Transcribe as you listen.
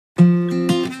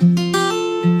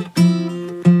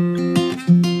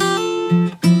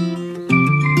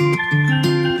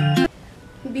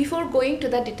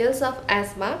details of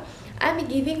asthma, I am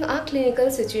giving a clinical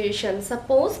situation.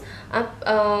 Suppose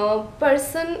a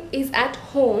person is at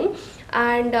home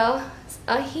and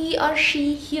he or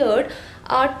she heard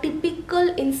a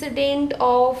typical incident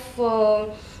of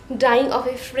dying of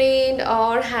a friend,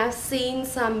 or have seen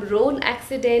some road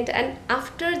accident, and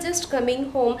after just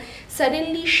coming home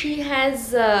suddenly she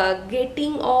has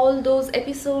getting all those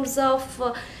episodes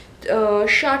of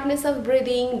shortness of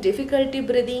breathing, difficulty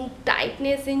breathing,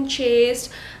 tightness in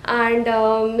chest, and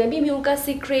maybe mucus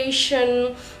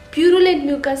secretion, purulent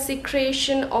mucus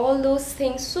secretion, all those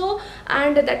things. So,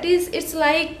 and that is, it's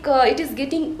like it is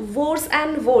getting worse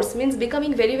and worse, means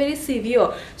becoming very very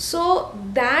severe. So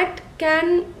that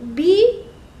can be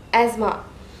asthma.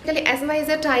 Basically, asthma is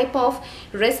a type of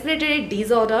respiratory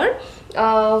disorder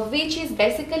which is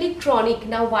basically chronic.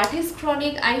 Now what is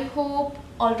chronic? I hope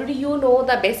already you know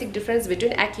the basic difference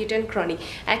between acute and chronic.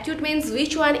 Acute means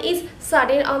which one is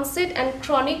sudden onset, and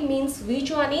chronic means which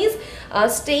one is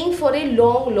staying for a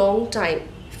long time.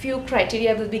 Few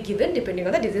criteria will be given depending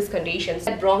on the disease conditions.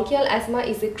 Bronchial asthma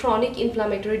is a chronic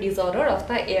inflammatory disorder of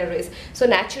the airways. So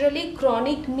naturally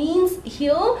chronic means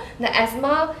here the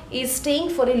asthma is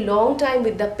staying for a long time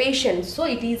with the patient, so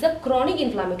it is a chronic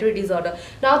inflammatory disorder.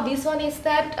 Now this one is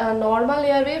that normal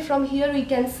airway. From here we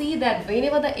can see that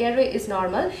whenever the airway is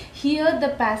normal, here the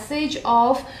passage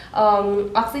of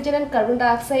oxygen and carbon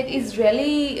dioxide is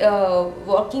really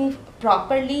working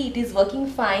properly, it is working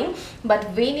fine. But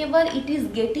whenever it is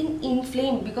getting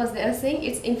inflamed, because they are saying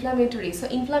it's inflammatory, so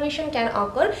inflammation can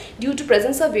occur due to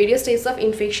presence of various types of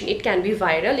infection. It can be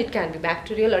viral, it can be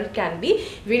bacterial, or it can be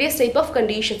various type of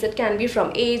conditions. It can be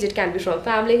from age, it can be from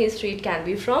family history, it can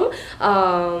be from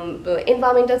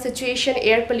environmental situation,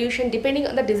 air pollution, depending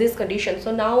on the disease condition.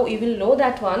 So now you will know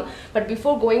that one, but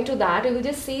before going to that, you will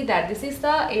just see that this is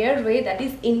the airway that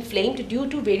is inflamed due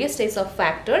to various types of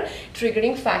factor,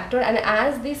 triggering factor. And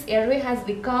as this airway has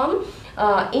become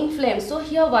inflamed, so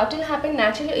here what will happen,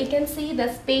 naturally you can see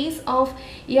the space of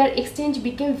air exchange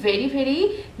became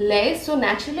very less. So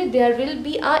naturally there will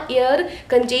be a air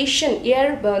congestion,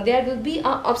 there will be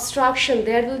a obstruction,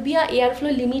 there will be a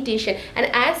airflow limitation, and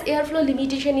as airflow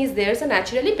limitation is there, so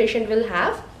naturally patient will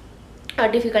have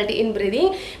difficulty in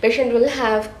breathing, patient will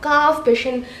have cough,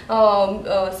 patient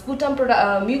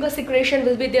sputum mucus secretion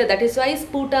will be there. That is why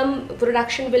sputum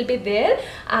production will be there.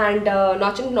 And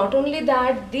not only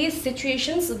that, these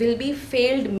situations will be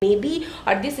failed maybe,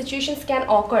 or these situations can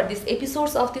occur, these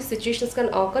episodes of these situations can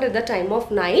occur at the time of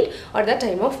night or the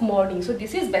time of morning. So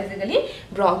this is basically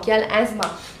bronchial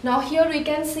asthma. Now here we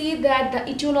can see that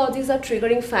the etiologies are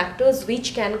triggering factors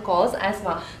which can cause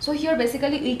asthma. So here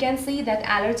basically we can see that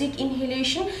allergic inhalation.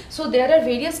 So there are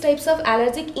various types of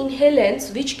allergic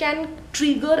inhalants which can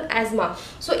trigger asthma.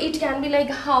 So it can be like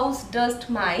house dust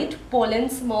mite, pollen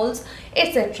smells,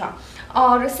 etc.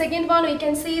 Or second one, we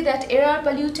can see that air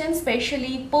pollutants,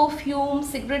 especially perfume,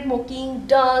 cigarette smoking,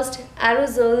 dust,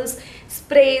 aerosols,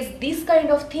 sprays, this kind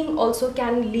of thing also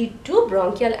can lead to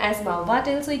bronchial asthma. What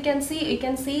else we can see? We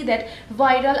can see that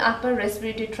viral upper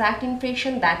respiratory tract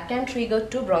infection, that can trigger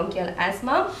to bronchial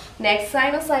asthma. Next,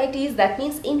 sinusitis, that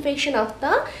means infection of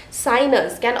the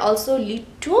sinus, can also lead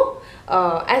to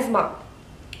asthma.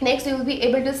 Next, you will be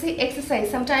able to see exercise.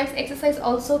 Sometimes exercise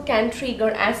also can trigger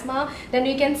asthma. Then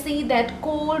we can see that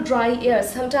cold, dry air.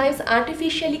 Sometimes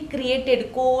artificially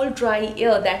created cold, dry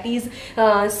air, that is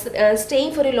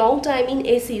staying for a long time in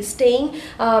AC, staying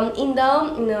in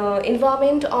the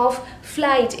environment of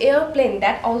flight, airplane,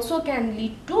 that also can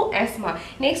lead to asthma.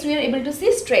 Next, we are able to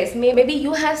see stress. Maybe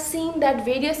you have seen that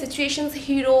various situations,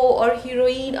 hero or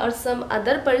heroine or some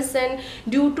other person,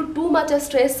 due to too much of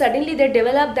stress, suddenly they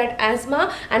develop that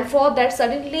asthma, and for that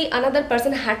suddenly another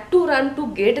person had to run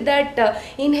to get that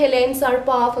inhalants or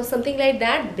puff or something like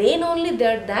that, then only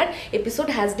that episode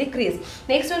has decreased.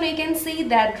 Next one, we can see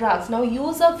that drugs. Now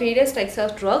use of various types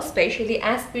of drugs, especially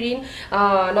aspirin,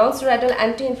 non-steroidal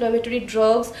anti-inflammatory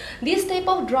drugs, these type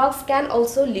of drugs can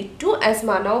also lead to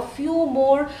asthma. Now few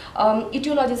more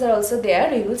etiologies are also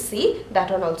there, you will see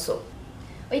that one also.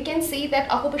 We can see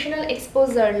that occupational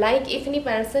exposure, like if any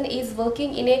person is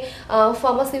working in a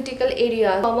pharmaceutical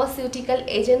area, pharmaceutical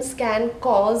agents can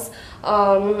cause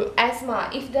asthma.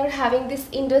 If they're having this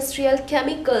industrial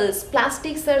chemicals,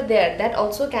 plastics are there, that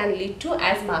also can lead to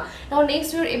asthma. Now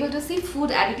next, we're able to see food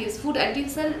additives. Food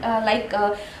additives are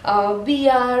like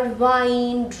beer,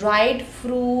 wine, dried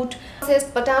fruit,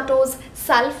 processed potatoes,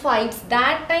 sulfites,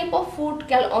 that type of food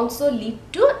can also lead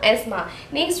to asthma.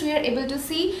 Next, we are able to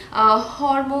see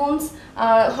hormones,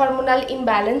 hormonal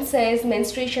imbalances,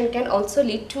 menstruation can also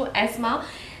lead to asthma.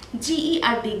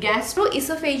 GERD,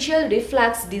 gastroesophageal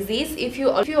reflux disease. If you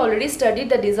already studied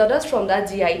the disorders from the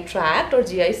GI tract or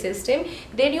GI system,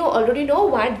 then you already know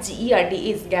what GERD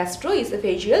is,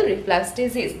 gastroesophageal reflux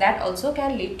disease. That also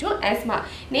can lead to asthma.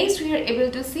 Next, we are able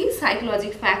to see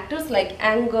psychological factors like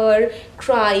anger,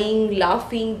 crying,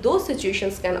 laughing. Those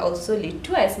situations can also lead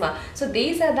to asthma. So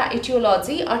these are the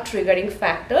etiology or triggering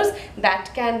factors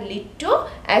that can lead to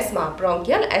asthma,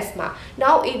 bronchial asthma.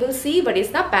 Now we will see what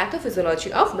is the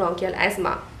pathophysiology of bronchial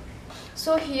asthma.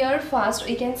 So here first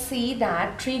we can see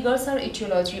that triggers or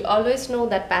etiology. Always know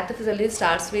that pathophysiology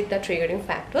starts with the triggering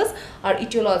factors or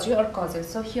etiology or causes.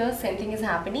 So here same thing is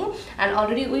happening, and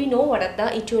already we know what are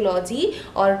the etiology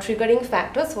or triggering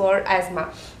factors for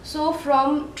asthma. So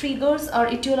from triggers or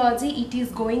etiology, it is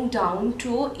going down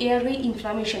to airway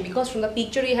inflammation, because from the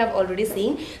picture you have already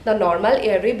seen the normal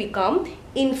airway become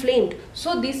inflamed.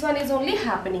 So this one is only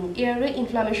happening, airway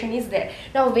inflammation is there.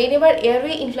 Now whenever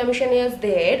airway inflammation is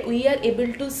there, we are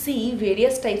able to see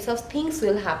various types of things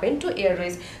will happen to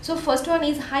airways. So first one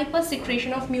is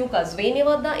hypersecretion of mucus.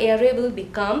 Whenever the airway will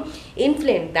become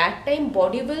inflamed, that time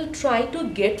body will try to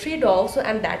get rid of, so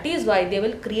and that is why they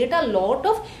will create a lot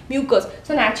of mucus.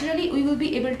 So naturally we will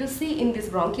be able to see in this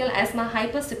bronchial asthma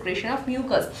hypersecretion of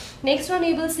mucus. Next one,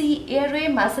 we will see airway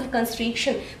muscle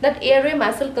constriction. That airway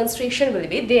muscle constriction will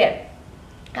be there.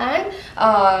 And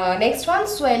next one,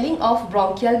 swelling of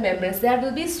bronchial membranes. There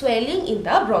will be swelling in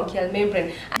the bronchial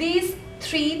membrane. These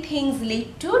three things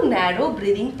lead to narrow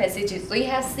breathing passages. So you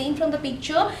have seen from the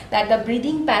picture that the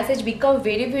breathing passage become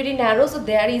very narrow, so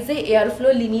there is a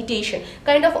airflow limitation,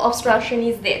 kind of obstruction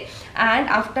is there. And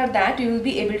after that you will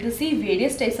be able to see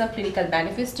various types of clinical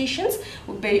manifestations.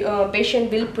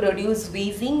 Patient will produce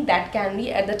wheezing, that can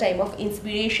be at the time of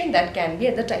inspiration, that can be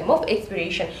at the time of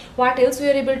expiration. What else we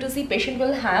are able to see? Patient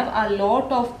will have a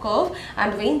lot of cough,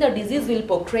 and when the disease will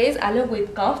progress along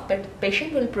with cough,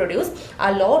 patient will produce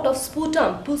a lot of sputum.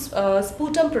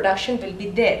 Sputum production will be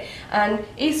there. And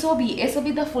SOB,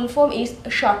 the full form is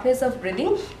shortness of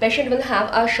breathing. Patient will have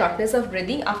a shortness of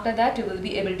breathing. After that you will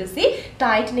be able to see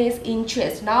tightness in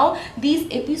chest. Now these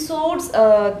episodes,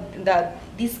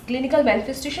 these clinical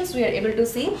manifestations we are able to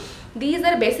see, these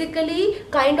are basically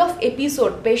kind of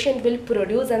episode patient will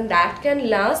produce, and that can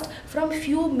last from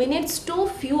few minutes to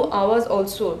few hours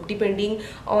also, depending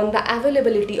on the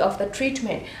availability of the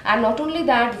treatment. And not only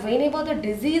that, whenever the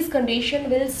disease condition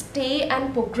will stay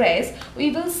and progress,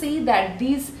 we will see that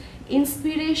these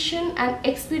inspiration and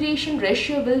expiration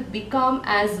ratio will become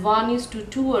as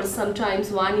 1:2 or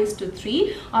sometimes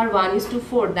 1:3 or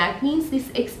 1:4. That means this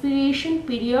expiration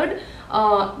period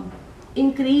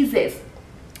increases.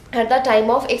 At the time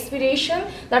of expiration,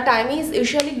 the time is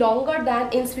usually longer than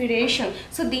inspiration.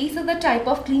 So these are the type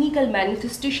of clinical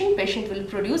manifestation patient will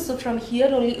produce. So from here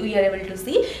only we are able to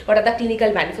see what are the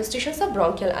clinical manifestations of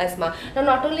bronchial asthma. Now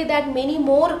not only that, many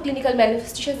more clinical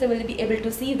manifestations they will be able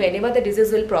to see whenever the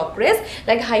disease will progress,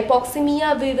 like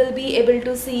hypoxemia we will be able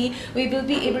to see. We will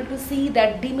be able to see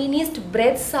that diminished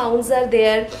breath sounds are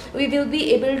there. We will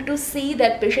be able to see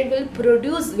that patient will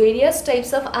produce various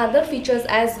types of other features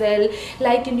as well,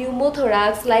 like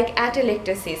pneumothorax, like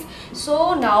atelectasis.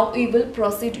 So now we will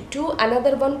proceed to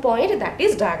another one point, that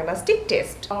is diagnostic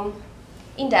test.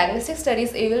 In diagnostic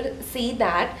studies we will see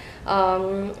that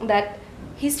that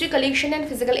history collection and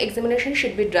physical examination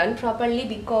should be done properly,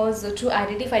 because to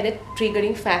identify the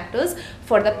triggering factors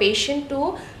for the patient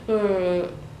to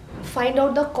find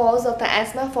out the cause of the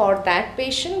asthma for that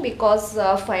patient, because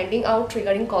finding out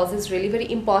triggering cause is really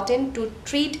very important to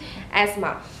treat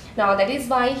asthma. Now that is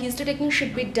why history taking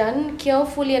should be done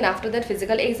carefully, and after that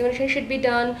physical examination should be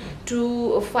done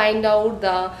to find out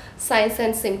the signs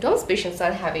and symptoms patients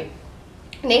are having.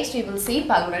 Next we will see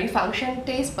pulmonary function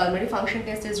test. Pulmonary function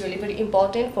test is really very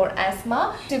important for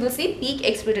asthma. We will see peak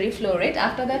expiratory flow rate.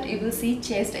 After that you will see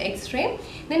chest x-ray,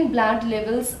 then blood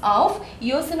levels of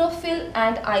eosinophil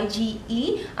and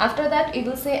IgE. After that you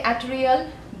will say arterial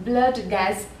blood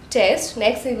gas test.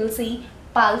 Next we will see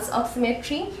pulse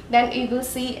oximetry, then you will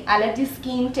see allergy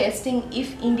skin testing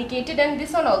if indicated, and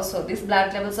this one also, this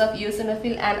blood levels of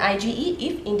eosinophil and IgE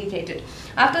if indicated.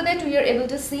 After that we are able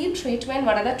to see treatment.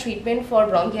 What are the treatment for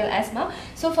bronchial asthma?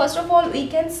 So first of all we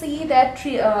can see that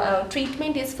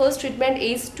first treatment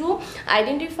is to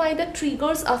identify the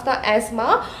triggers of the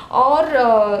asthma, or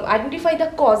identify the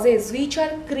causes which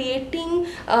are creating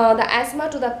the asthma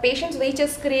to the patients, which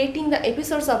is creating the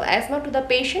episodes of asthma to the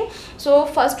patient. So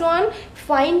first one,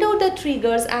 find out the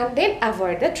triggers and then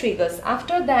avoid the triggers.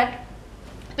 After that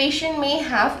Patient may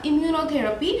have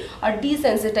immunotherapy or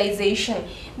desensitization.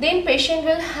 Then patient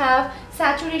will have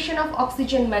saturation of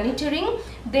oxygen monitoring.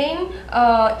 Then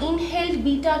inhaled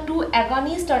beta-2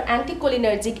 agonist or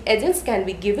anticholinergic agents can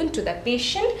be given to the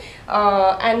patient,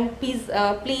 and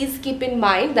please keep in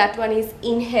mind that one is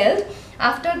inhaled.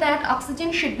 After that,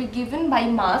 oxygen should be given by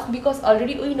mask, because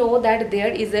already we know that there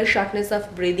is a shortness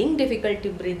of breathing, difficulty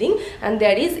breathing, and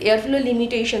there is airflow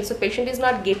limitation, so patient is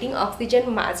not getting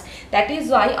oxygen much. That is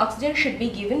why oxygen should be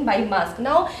given by mask.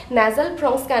 Now nasal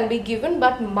prongs can be given,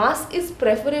 but mask is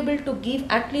preferable to give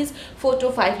at least 4 to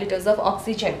 5 liters of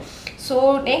oxygen.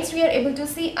 So next we are able to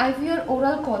see IV or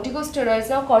oral corticosteroids.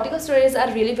 Now corticosteroids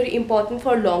are really very important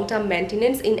for long-term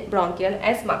maintenance in bronchial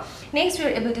asthma. Next we are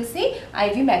able to see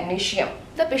IV magnesium.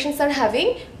 The patients are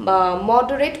having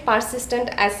moderate persistent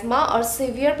asthma or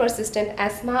severe persistent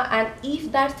asthma, and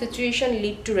if that situation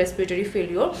lead to respiratory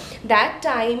failure, that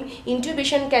time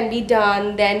intubation can be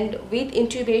done. Then with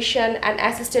intubation and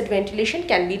assisted ventilation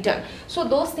can be done. So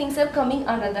those things are coming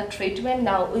under the treatment.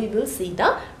 Now we will see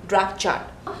the drug chart.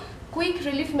 Quick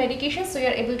relief medications, so you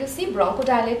are able to see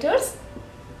bronchodilators,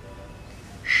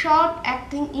 short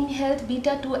acting inhaled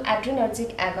beta-2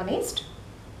 adrenergic agonist,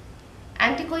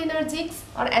 anticholinergics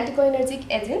or anticholinergic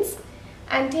agents,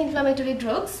 anti-inflammatory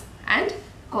drugs, and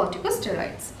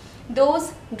corticosteroids.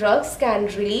 Those drugs can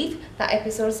relieve the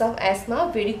episodes of asthma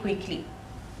very quickly.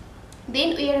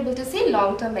 Then we are able to see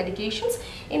long-term medications.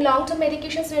 In long-term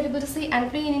medications, we are able to see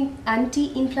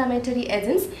anti-inflammatory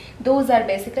agents. Those are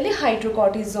basically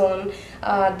hydrocortisone,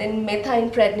 then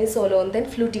methylprednisolone, then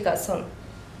fluticasone.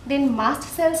 Then mast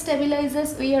cell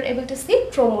stabilizers, we are able to see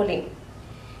tromoline.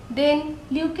 Then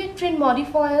leukotriene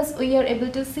modifiers, we are able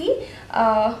to see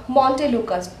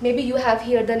montelukast. Maybe you have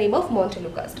heard the name of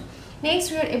montelukast.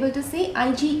 Next we are able to see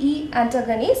IgE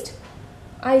antagonist,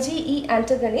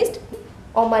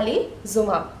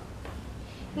 omalizumab.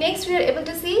 Next we are able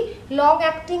to see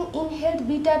long-acting inhaled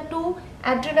beta-2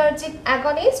 adrenergic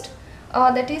agonist,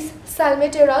 that is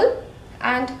salmeterol.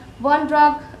 And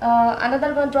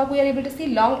another one drug we are able to see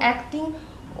long-acting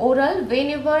oral.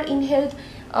 Whenever inhaled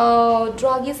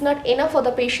drug is not enough for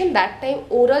the patient, that time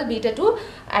oral beta-2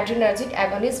 adrenergic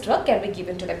agonist drug can be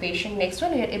given to the patient. Next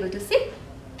one we are able to see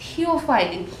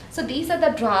theophylline. So these are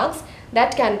the drugs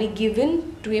that can be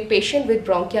given to a patient with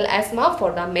bronchial asthma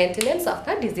for the maintenance of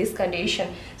the disease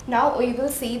condition. Now we will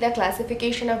see the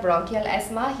classification of bronchial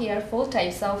asthma. Here four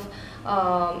types of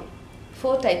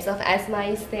asthma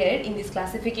is there in this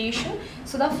classification.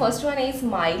 So the first one is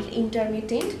mild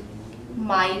intermittent,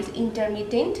 mild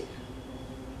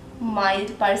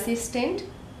persistent,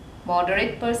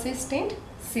 moderate persistent,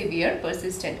 severe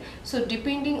persistent. So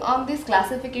depending on this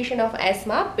classification of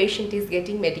asthma, patient is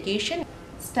getting medication.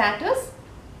 Status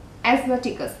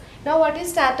asthmaticus. Now what is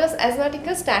status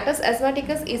asthmaticus? Status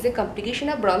asthmaticus is a complication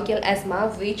of bronchial asthma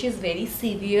which is very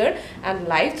severe and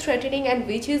life-threatening, and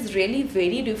which is really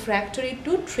very refractory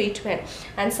to treatment,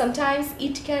 and sometimes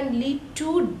it can lead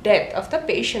to death of the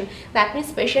patient. That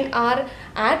means patient are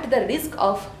at the risk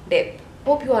of death.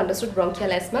 Hope you understood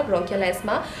bronchial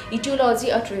asthma,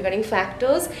 etiology or triggering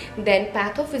factors, then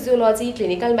pathophysiology,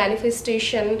 clinical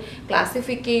manifestation,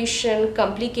 classification,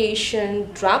 complication,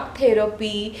 drug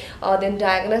therapy, then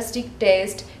diagnostic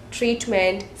test,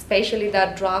 treatment, especially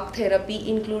the drug therapy,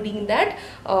 including that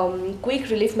quick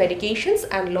relief medications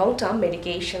and long-term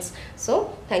medications.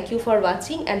 So thank you for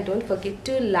watching, and don't forget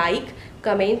to like,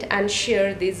 comment and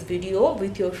share this video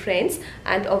with your friends,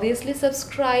 and obviously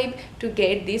subscribe to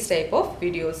get this type of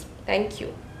videos. Thank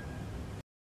you.